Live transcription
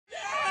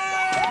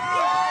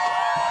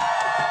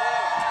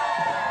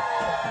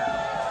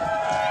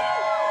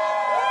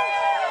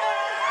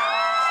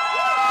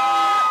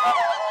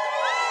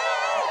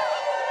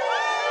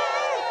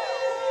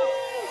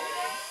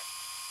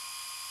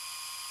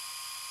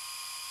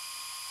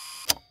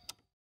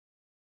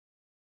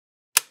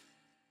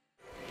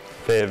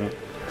Babe,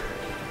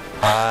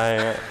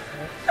 I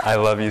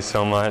love you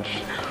so much.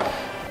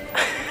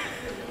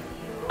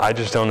 I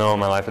just don't know what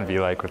my life would be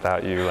like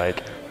without you.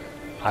 Like,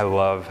 I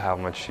love how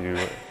much you,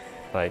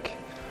 like,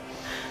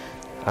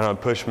 I don't know,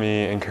 push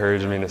me,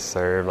 encourage me to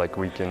serve. Like,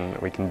 we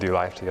can do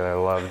life together. I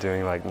love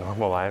doing like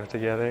normal life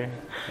together,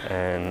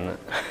 and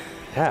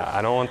yeah,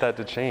 I don't want that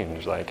to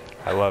change. Like,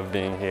 I love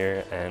being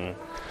here, and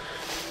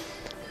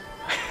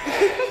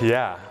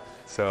yeah,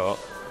 so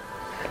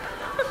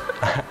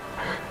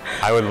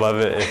I would love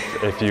it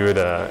if you'd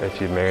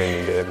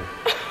marry me, babe.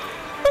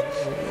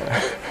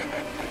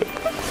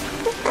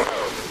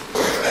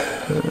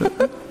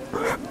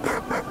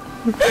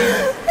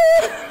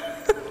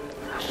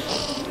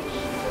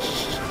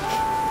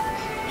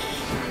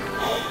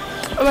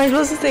 Am I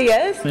supposed to say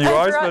yes? You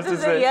are supposed to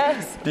say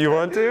yes. Do you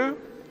want to?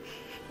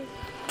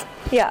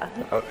 Yeah.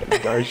 Oh,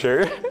 are you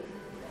sure?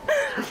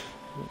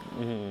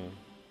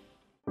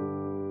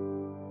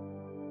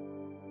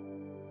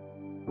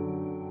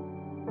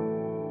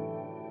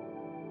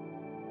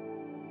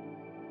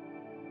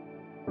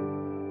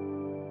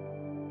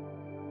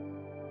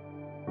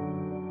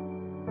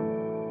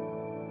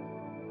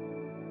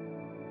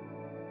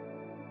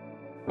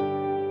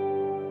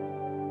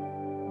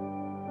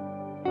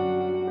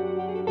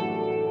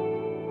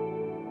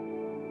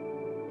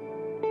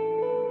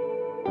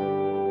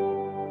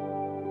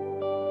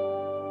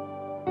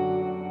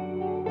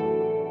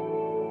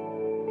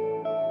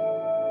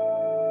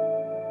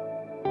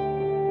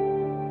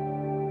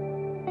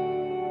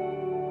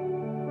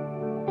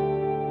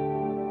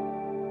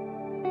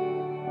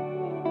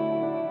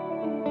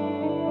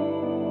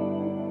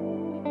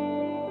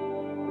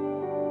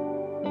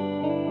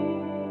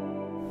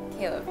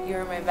 Caleb, you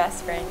are my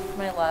best friend,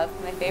 my love,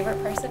 my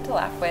favorite person to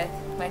laugh with,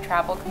 my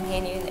travel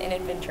companion and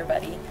adventure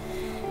buddy,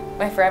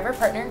 my forever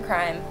partner in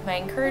crime, my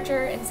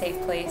encourager and safe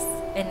place,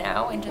 and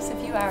now, in just a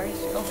few hours,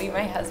 you'll be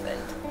my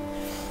husband.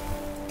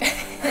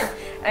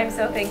 I'm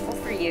so thankful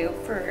for you,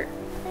 for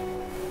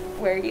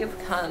where you've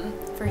come,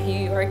 for who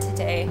you are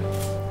today,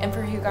 and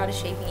for who God is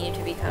shaping you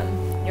to become.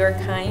 You're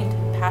kind,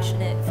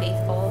 passionate,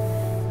 faithful,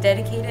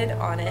 dedicated,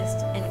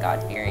 honest, and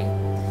God-fearing.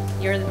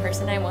 You're the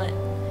person I want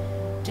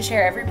to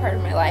share every part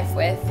of my life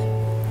with,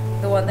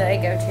 the one that I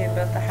go to in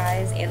both the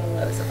highs and the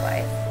lows of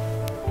life.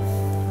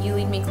 You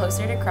lead me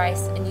closer to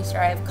Christ, and you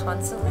strive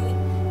constantly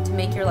to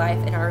make your life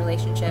and our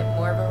relationship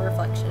more of a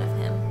reflection of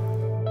Him.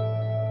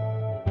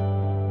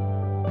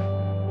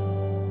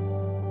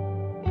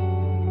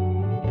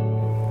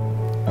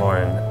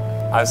 Lauren,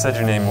 I've said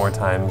your name more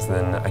times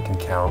than I can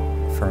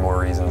count for more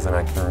reasons than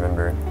I can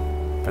remember,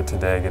 but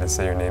today I get to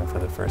say your name for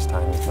the first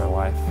time as my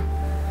wife.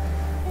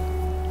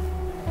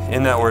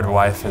 In that word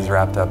wife is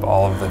wrapped up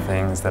all of the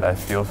things that I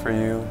feel for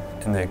you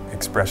and the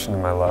expression of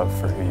my love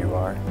for who you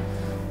are.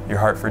 Your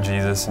heart for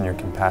Jesus and your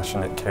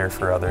compassionate care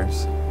for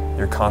others,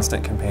 your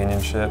constant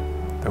companionship,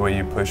 the way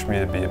you push me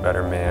to be a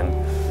better man,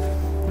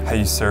 how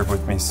you serve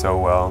with me so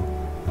well,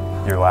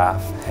 your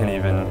laugh, and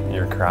even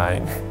your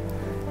crying,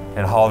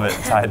 and all of it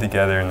tied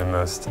together in the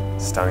most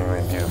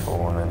stunningly beautiful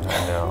woman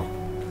I know.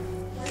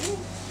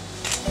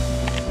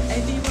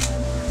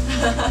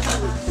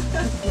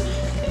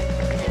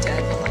 Your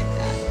dad will like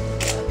that.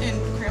 And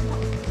Grandpa.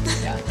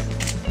 Yeah.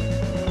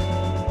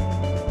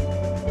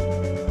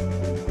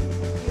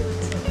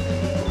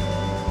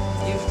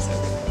 You look so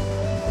good.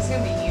 It's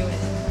gonna be you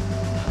and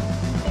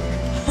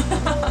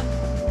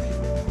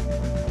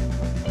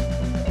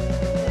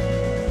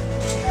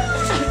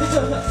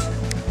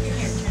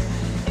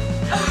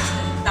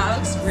that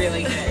looks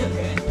really good.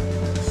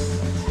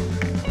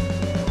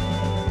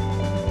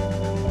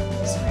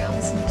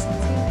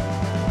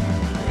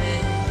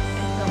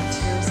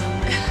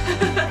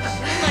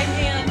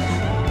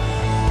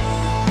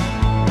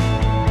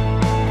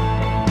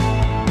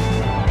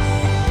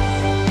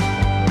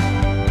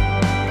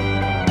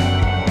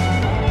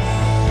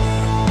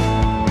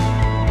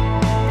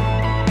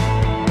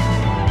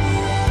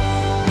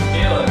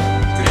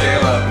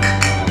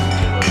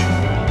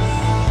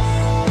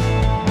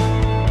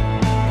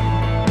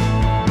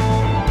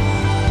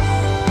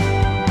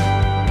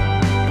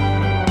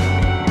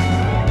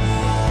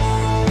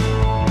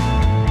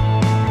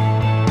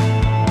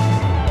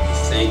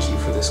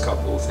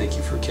 Thank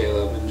you for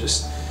Caleb, and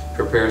just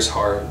prepare his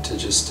heart to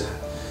just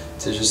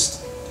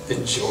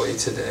enjoy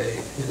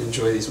today and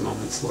enjoy these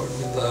moments, Lord.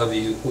 We love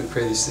you. We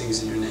pray these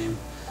things in your name.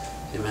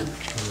 Amen.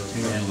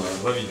 Amen.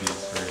 Love you,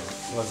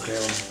 Jesus. Love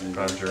Caleb. I'm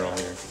glad you're all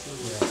here.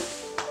 Yeah.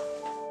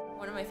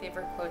 One of my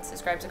favorite quotes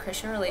describes a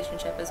Christian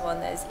relationship as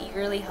one that is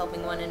eagerly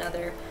helping one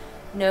another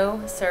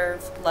know,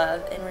 serve,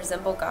 love, and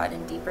resemble God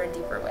in deeper and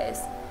deeper ways.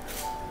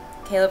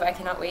 Caleb, I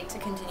cannot wait to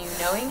continue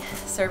knowing,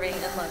 serving,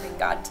 and loving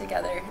God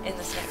together in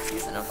this next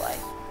season of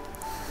life.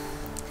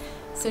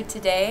 So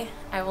today,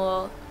 I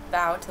will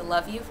vow to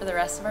love you for the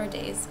rest of our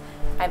days.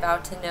 I vow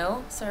to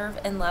know, serve,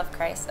 and love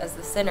Christ as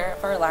the center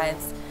of our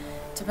lives,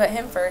 to put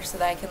Him first so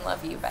that I can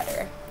love you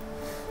better.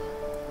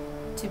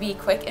 To be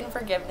quick in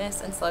forgiveness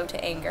and slow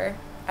to anger.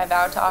 I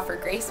vow to offer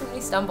grace when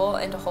we stumble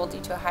and to hold you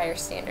to a higher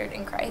standard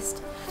in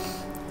Christ.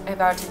 I I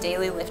vow to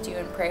daily lift you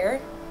in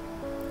prayer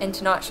and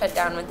to not shut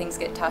down when things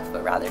get tough,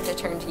 but rather to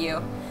turn to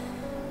you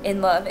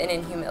in love and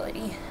in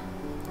humility.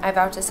 I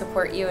vow to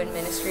support you in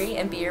ministry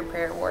and be your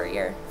prayer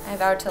warrior. I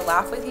vow to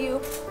laugh with you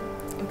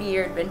and be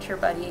your adventure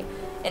buddy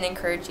and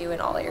encourage you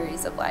in all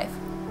areas of life.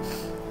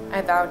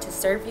 I vow to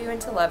serve you and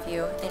to love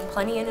you in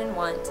plenty and in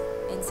want,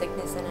 in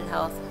sickness and in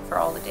health, for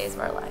all the days of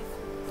our life.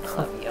 I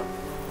love you.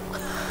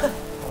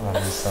 I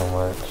love you so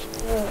much.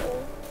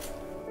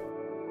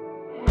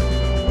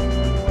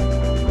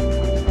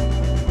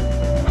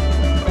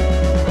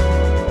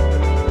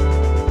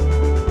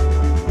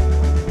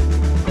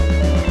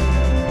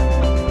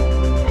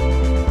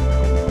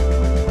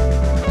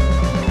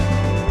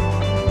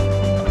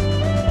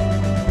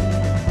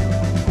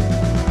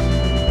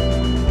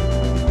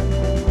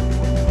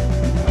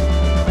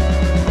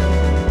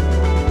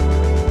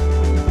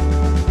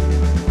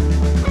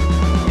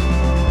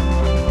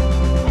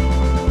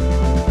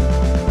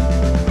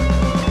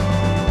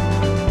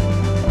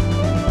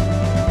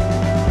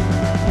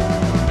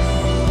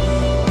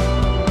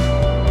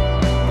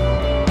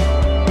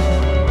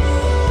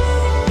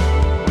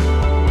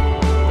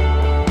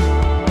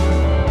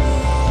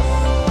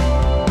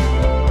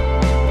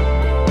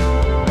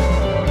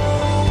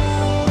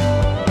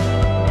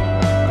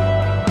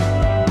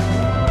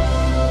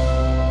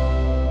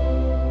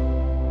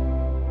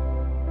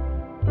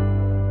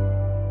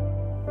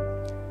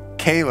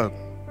 Caleb,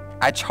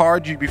 I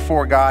charge you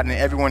before God and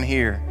everyone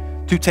here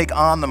to take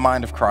on the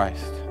mind of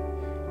Christ,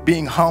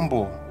 being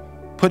humble,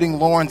 putting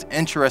Lauren's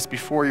interests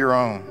before your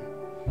own.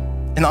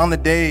 And on the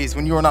days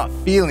when you are not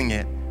feeling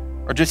it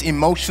or just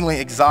emotionally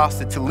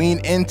exhausted, to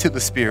lean into the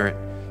Spirit,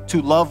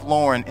 to love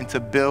Lauren and to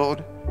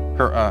build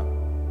her up.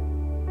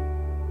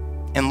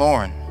 And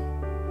Lauren,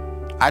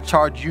 I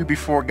charge you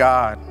before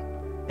God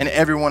and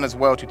everyone as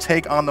well to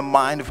take on the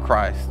mind of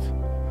Christ,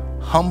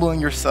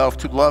 humbling yourself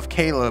to love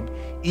Caleb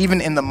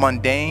even in the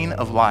mundane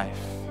of life,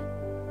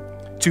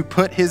 to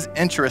put his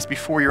interests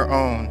before your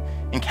own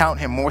and count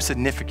him more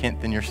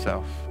significant than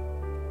yourself.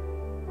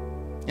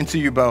 And to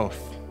you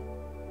both,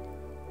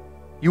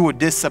 you will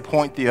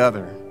disappoint the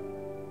other.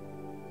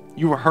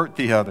 You will hurt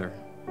the other,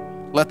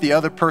 let the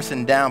other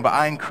person down, but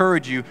I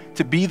encourage you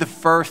to be the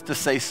first to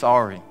say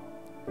sorry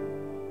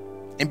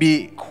and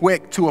be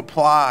quick to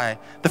apply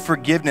the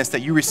forgiveness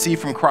that you receive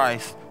from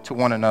Christ to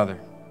one another.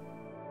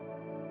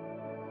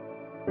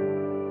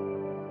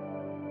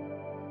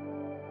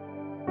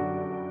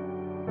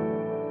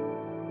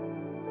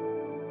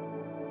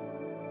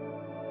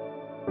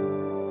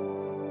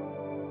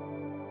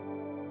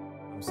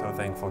 I'm so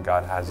thankful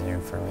God has you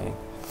for me.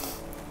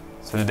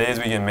 So today as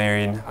we get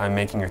married, I'm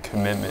making a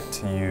commitment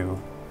to you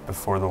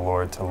before the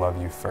Lord to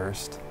love you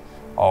first,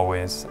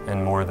 always,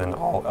 and more than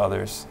all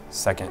others,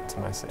 second to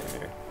my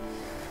Savior.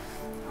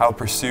 I'll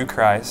pursue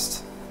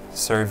Christ,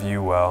 serve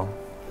you well,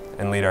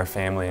 and lead our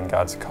family in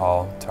God's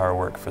call to our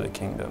work for the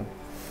kingdom.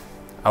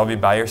 I'll be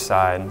by your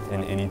side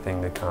in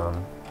anything to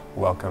come,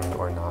 welcomed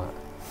or not.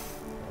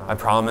 I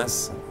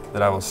promise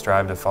that I will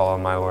strive to follow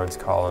my Lord's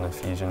call in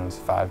Ephesians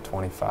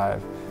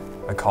 5:25,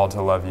 a call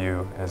to love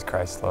you as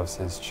Christ loves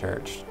his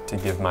church, to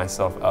give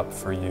myself up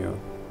for you,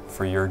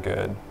 for your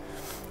good,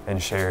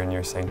 and share in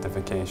your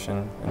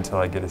sanctification until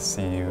I get to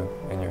see you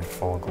in your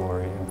full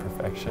glory and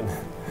perfection.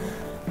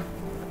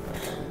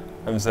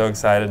 I'm so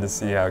excited to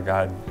see how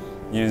God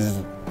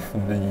uses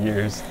the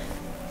years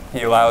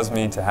he allows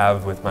me to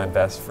have with my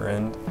best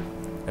friend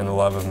and the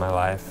love of my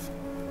life.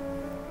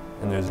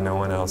 And there's no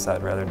one else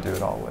I'd rather do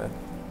it all with.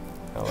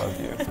 I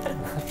love you.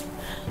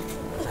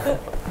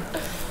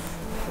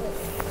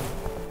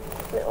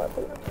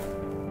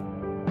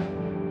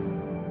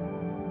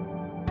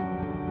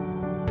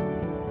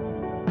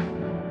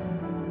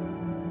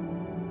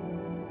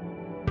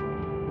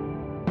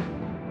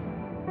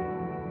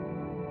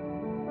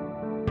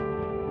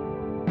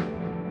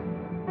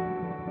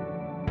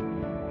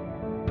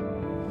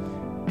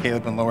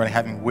 Caleb and Lauren,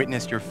 having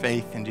witnessed your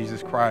faith in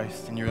Jesus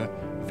Christ and your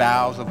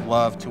vows of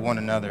love to one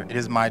another, it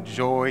is my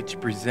joy to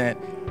present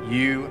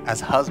you as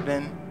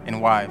husband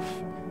and wife.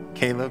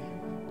 Caleb,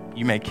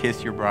 you may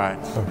kiss your bride.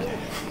 Okay.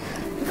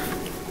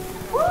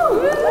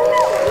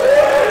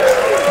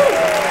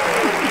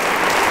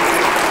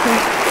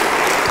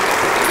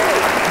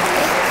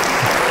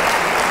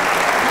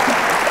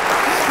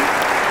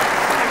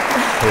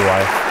 Hey,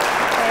 wife.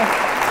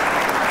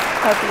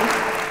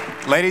 Happy.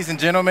 Ladies and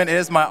gentlemen, it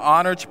is my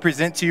honor to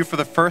present to you for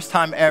the first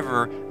time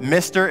ever,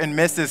 Mr. and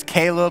Mrs.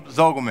 Caleb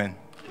Zogelman.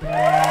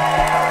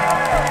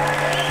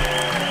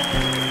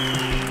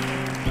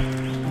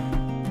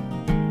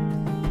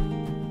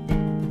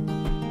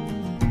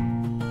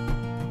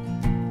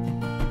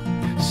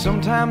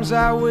 Sometimes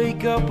I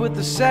wake up with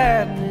the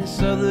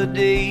sadness, other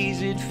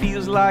days it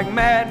feels like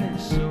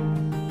madness. So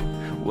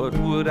what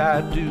would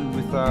I do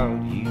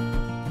without you?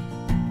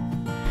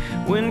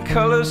 When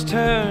colors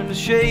turn to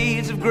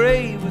shades of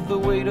gray, with the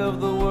weight of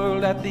the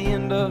world at the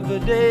end of the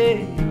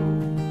day,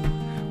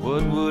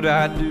 what would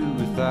I do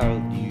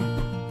without you?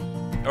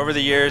 Over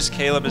the years,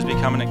 Caleb has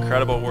become an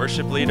incredible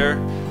worship leader.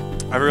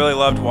 I've really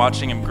loved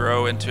watching him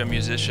grow into a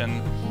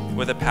musician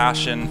with a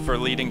passion for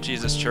leading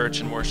Jesus Church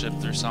and worship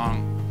through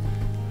song.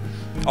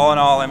 All in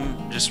all,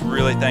 I'm just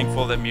really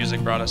thankful that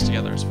music brought us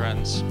together as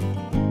friends.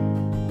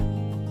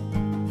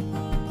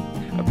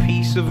 A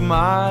peace of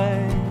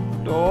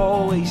mind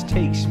always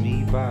takes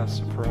me by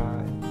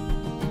surprise.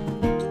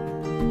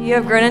 You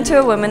have grown into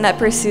a woman that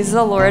pursues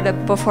the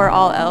Lord before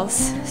all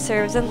else,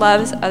 serves and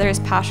loves others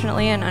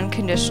passionately and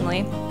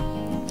unconditionally,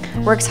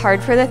 works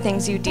hard for the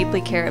things you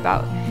deeply care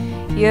about.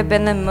 You have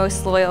been the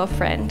most loyal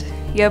friend.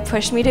 You have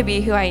pushed me to be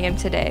who I am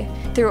today.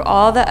 Through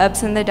all the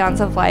ups and the downs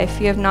of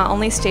life, you have not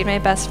only stayed my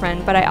best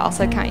friend, but I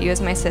also count you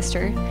as my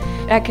sister.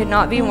 I could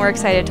not be more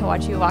excited to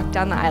watch you walk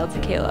down the aisle to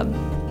Caleb.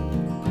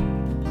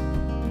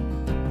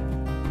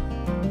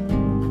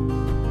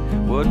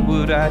 What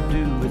would I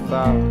do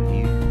without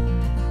you?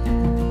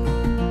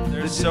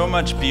 There's so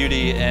much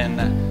beauty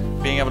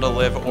in being able to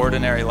live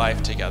ordinary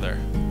life together.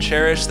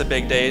 Cherish the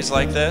big days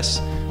like this,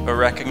 but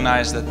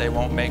recognize that they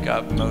won't make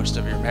up most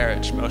of your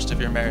marriage. Most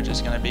of your marriage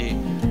is going to be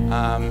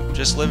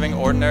just living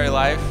ordinary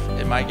life.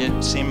 It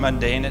might seem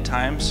mundane at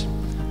times,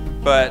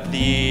 but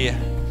the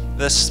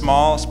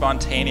small,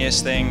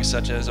 spontaneous things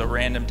such as a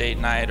random date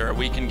night or a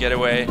weekend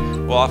getaway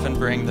will often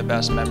bring the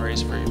best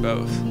memories for you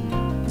both.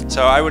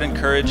 So I would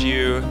encourage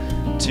you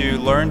to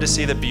learn to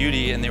see the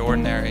beauty in the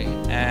ordinary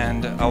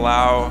and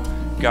allow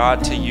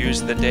God to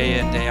use the day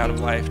in, day out of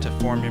life to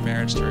form your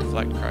marriage to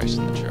reflect Christ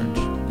in the church.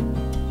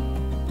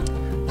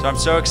 So I'm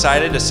so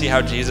excited to see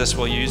how Jesus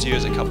will use you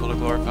as a couple to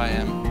glorify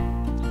Him.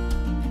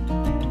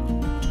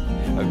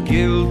 A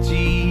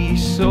guilty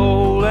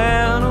soul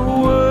and a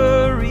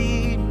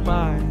worried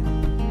mind.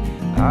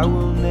 I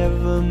will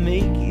never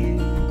make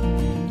it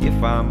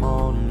if I'm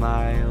on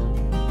my own.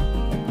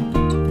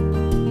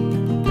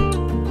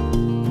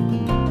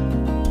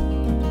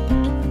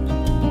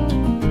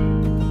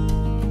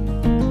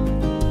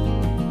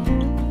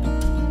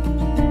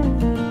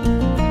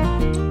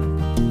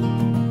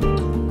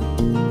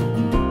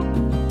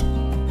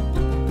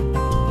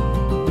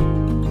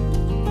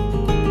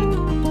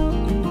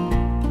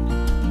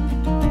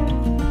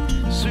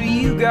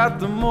 You got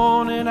the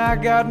morning, I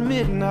got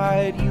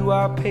midnight. You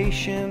are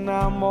patient,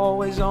 I'm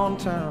always on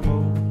time.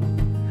 Oh,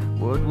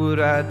 what would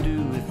I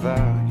do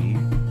without you?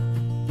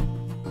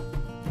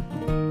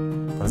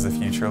 What does the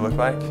future look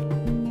like?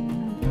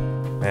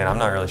 Man, I'm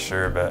not really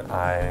sure, but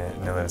I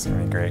know that it's going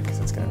to be great because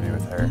it's going to be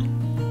with her.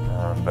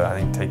 But I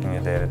think taking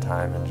a day at a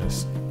time and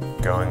just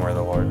going where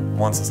the Lord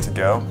wants us to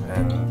go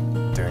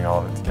and doing all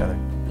of it together.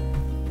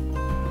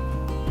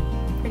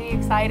 Pretty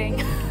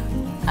exciting.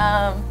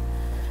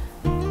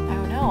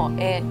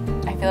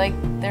 I feel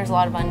like there's a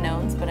lot of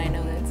unknowns, but I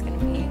know that it's going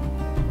to be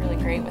really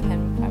great with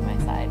him by my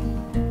side.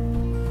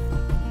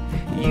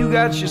 You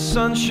got your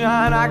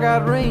sunshine, I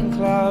got rain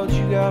clouds.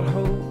 You got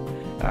hope,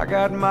 I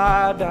got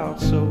my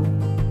doubts. So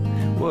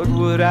what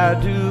would I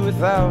do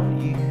without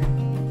you?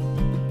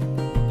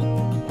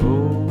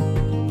 Oh,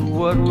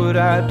 what would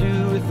I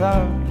do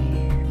without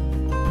you?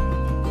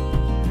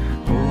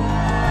 Oh,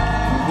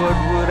 what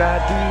would I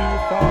do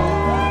without you?